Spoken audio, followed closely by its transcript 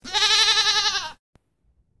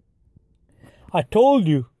I told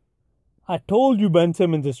you. Ben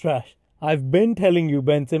Simmons is trash. I've been telling you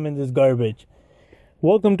Ben Simmons is garbage.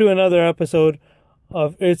 Welcome to another episode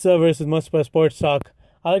of Irza versus Muspa Sports Talk.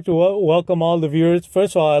 I'd like to welcome all the viewers.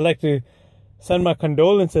 First of all, I'd like to send my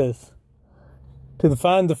condolences to the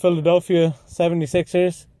fans of Philadelphia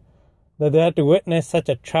 76ers that they had to witness such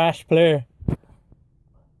a trash player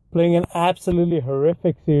playing an absolutely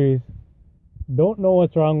horrific series. Don't know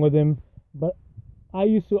what's wrong with him, but I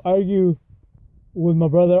used to argue with my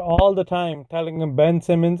brother all the time, telling him Ben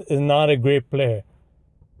Simmons is not a great player.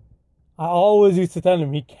 I always used to tell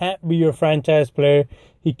him he can't be your franchise player.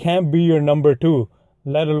 He can't be your number 2,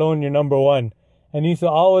 let alone your number 1. And he used to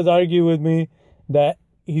always argue with me that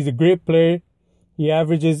he's a great player. He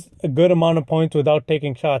averages a good amount of points without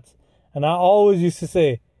taking shots. And I always used to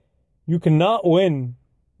say, you cannot win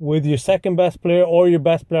with your second best player or your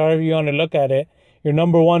best player, however you want to look at it, your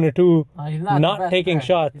number 1 or 2, not taking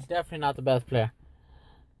shots. He's definitely not the best player.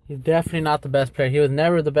 He's definitely not the best player. He was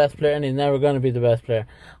never the best player, and he's never going to be the best player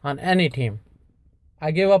on any team.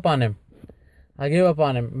 I give up on him.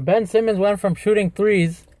 Ben Simmons went from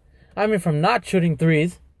from not shooting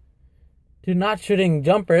threes to not shooting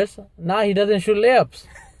jumpers. Now he doesn't shoot layups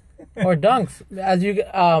or dunks. As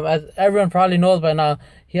everyone probably knows by now,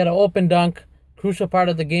 he had an open dunk, crucial part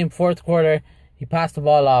of the game, fourth quarter. He passed the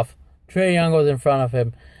ball off. Trae Young was in front of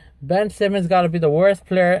him. Ben Simmons got to be the worst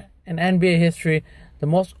player in NBA history, the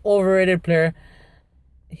most overrated player.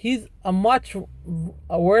 He's a much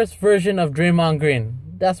worse version of Draymond Green.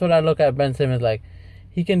 That's what I look at Ben Simmons like.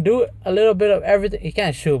 He can do a little bit of everything. He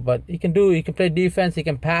can't shoot, but he can play defense, he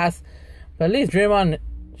can pass. But at least Draymond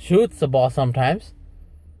shoots the ball sometimes.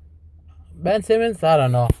 Ben Simmons, I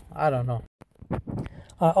don't know.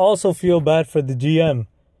 I also feel bad for the GM.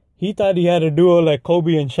 He thought he had a duo like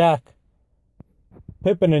Kobe and Shaq.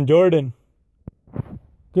 Pippen and Jordan.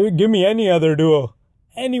 Give me any other duo.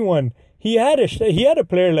 Anyone. He had a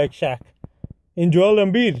player like Shaq. In Joel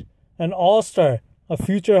Embiid, an all-star, a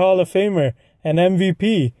future Hall of Famer, an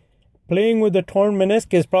MVP. Playing with a torn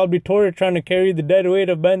meniscus, probably tore it trying to carry the dead weight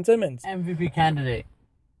of Ben Simmons. MVP candidate.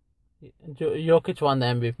 Jokic won the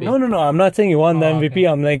MVP. No. I'm not saying he won the MVP. Okay.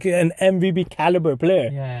 I'm like an MVP caliber player.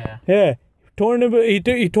 Yeah.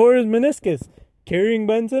 He tore his meniscus carrying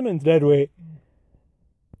Ben Simmons dead weight.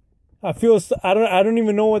 I don't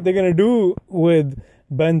even know what they're gonna do with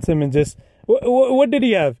Ben Simmons. Just what did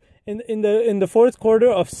he have in the fourth quarter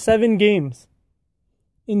of 7 games?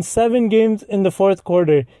 In 7 games in the fourth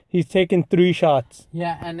quarter, he's taken 3 shots.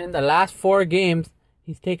 Yeah, and in the last 4 games,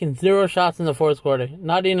 he's taken 0 shots in the fourth quarter.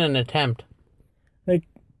 Not even an attempt. This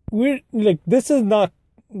is not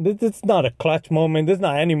a clutch moment. This is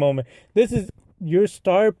not any moment. This is your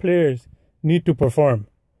star players need to perform.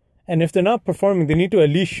 And if they're not performing, they need to at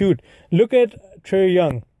least shoot. Look at Trae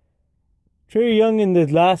Young. Trae Young in the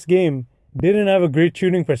last game didn't have a great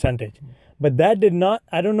shooting percentage. But that did not...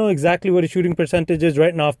 I don't know exactly what his shooting percentage is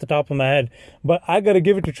right now off the top of my head. But I got to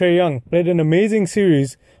give it to Trae Young. Played an amazing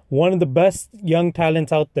series. One of the best young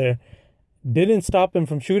talents out there. Didn't stop him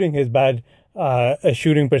from shooting his bad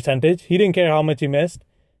shooting percentage. He didn't care how much he missed.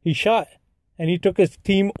 He shot. And he took his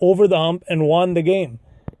team over the hump and won the game.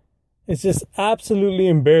 It's just absolutely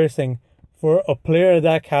embarrassing for a player of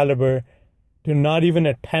that caliber to not even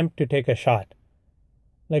attempt to take a shot.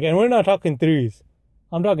 And we're not talking threes.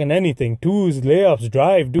 I'm talking anything. 2s, layups,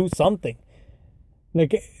 drive, do something. I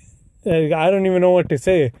don't even know what to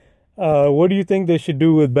say. What do you think they should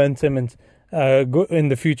do with Ben Simmons in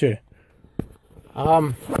the future?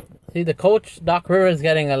 The coach, Doc Rivers, is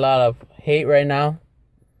getting a lot of hate right now.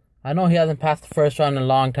 I know he hasn't passed the first round in a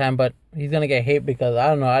long time, but he's going to get hate because, I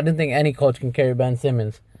don't know, I didn't think any coach can carry Ben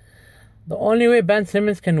Simmons. The only way Ben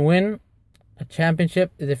Simmons can win a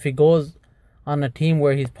championship is if he goes on a team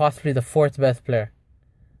where he's possibly the 4th best player.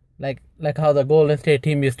 Like how the Golden State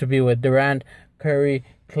team used to be with Durant, Curry,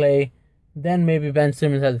 Clay. Then maybe Ben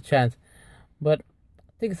Simmons has a chance. But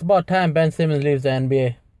I think it's about time Ben Simmons leaves the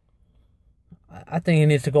NBA. I think he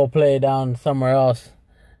needs to go play down somewhere else.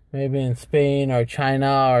 Maybe in Spain or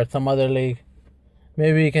China or some other league.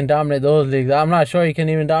 Maybe he can dominate those leagues. I'm not sure he can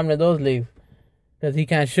even dominate those leagues. Because he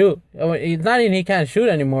can't shoot. It's not even he can't shoot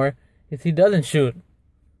anymore. It's he doesn't shoot.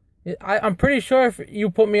 I'm pretty sure if you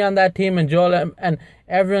put me on that team and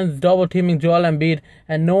everyone's double teaming Joel Embiid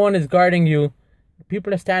and no one is guarding you,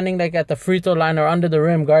 people are standing at the free throw line or under the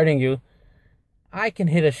rim guarding you, I can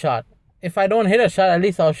hit a shot. If I don't hit a shot, at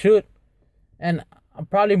least I'll shoot. And I'll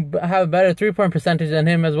probably have a better 3-point percentage than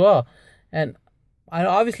him as well. And I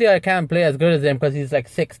can't play as good as him because he's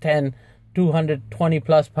 6'10", 220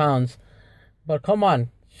 plus pounds. But come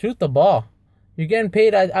on, shoot the ball. You're getting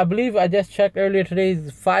paid. I believe I just checked earlier today.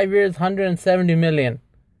 5 years, 170 million.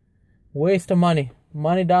 Waste of money.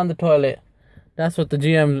 Money down the toilet. That's what the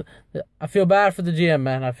GM. I feel bad for the GM,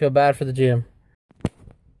 man. I feel bad for the GM.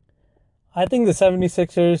 I think the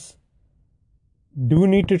 76ers do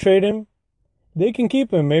need to trade him. They can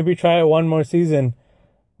keep him, maybe try it one more season.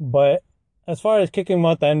 But as far as kicking him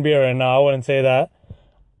out the NBA right now, I wouldn't say that.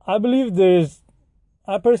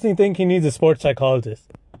 I personally think he needs a sports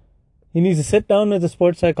psychologist. He needs to sit down with a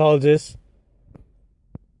sports psychologist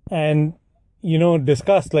and,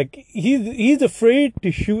 discuss. Like, he's afraid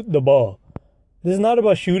to shoot the ball. This is not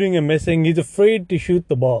about shooting and missing. He's afraid to shoot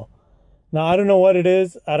the ball. Now, I don't know what it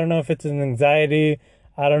is. I don't know if it's an anxiety.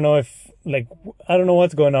 I don't know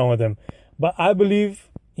what's going on with him. But I believe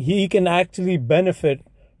he can actually benefit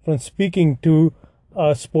from speaking to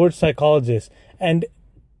a sports psychologist. And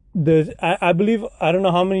I believe, I don't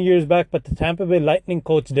know how many years back, but the Tampa Bay Lightning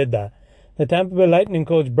coach did that. The Tampa Bay Lightning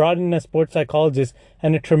coach brought in a sports psychologist,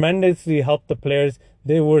 and it tremendously helped the players.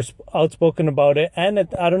 They were outspoken about it. And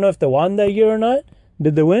I don't know if they won that year or not.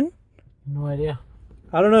 Did they win? No idea.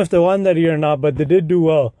 I don't know if they won that year or not, but they did do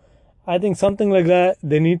well. I think something like that,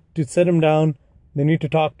 they need to sit him down. They need to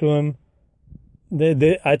talk to him.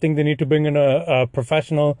 I think they need to bring in a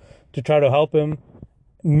professional to try to help him.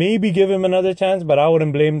 Maybe give him another chance, but I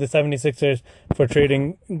wouldn't blame the 76ers for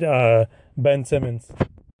trading Ben Simmons.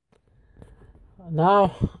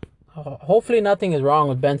 Now, hopefully nothing is wrong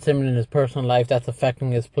with Ben Simmons in his personal life that's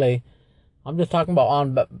affecting his play. I'm just talking about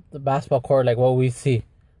on the basketball court, like what we see.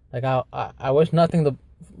 Like, I wish nothing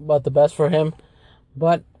but the best for him.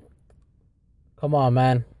 But, come on,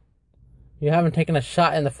 man. You haven't taken a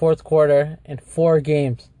shot in the fourth quarter in 4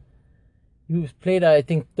 games. You played, I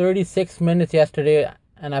think, 36 minutes yesterday,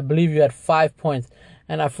 and I believe you had 5 points.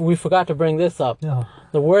 And we forgot to bring this up. Oh.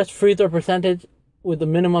 The worst free throw percentage with a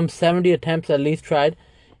minimum 70 attempts at least tried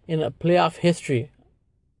in a playoff history.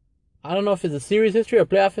 I don't know if it's a series history or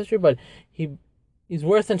playoff history, but he's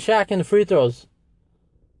worse than Shaq in the free throws.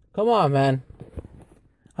 Come on, man.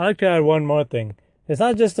 I'd like to add one more thing. It's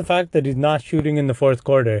not just the fact that he's not shooting in the fourth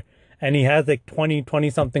quarter and he has like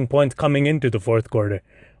 20-something points coming into the fourth quarter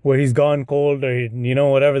where he's gone cold or,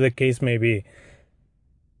 whatever the case may be.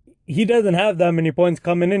 He doesn't have that many points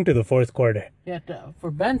coming into the fourth quarter. Yeah, for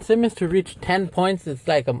Ben Simmons to reach 10 points, it's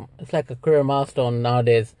like a career milestone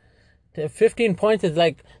nowadays. 15 points is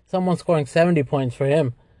like someone scoring 70 points for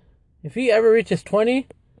him. If he ever reaches 20,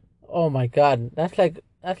 oh my God, that's like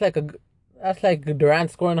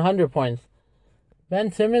Durant scoring 100 points.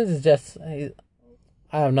 Ben Simmons is just, I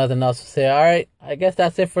have nothing else to say. All right, I guess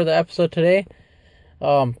that's it for the episode today.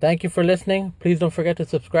 Thank you for listening. Please don't forget to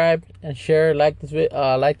subscribe and share, like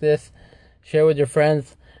this, share with your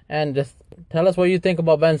friends, and just tell us what you think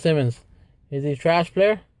about Ben Simmons. Is he a trash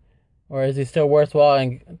player, or is he still worthwhile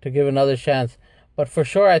and to give another chance? But for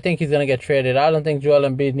sure, I think he's gonna get traded. I don't think Joel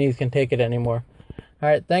Embiid's knees can take it anymore. All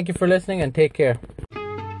right, thank you for listening and take care.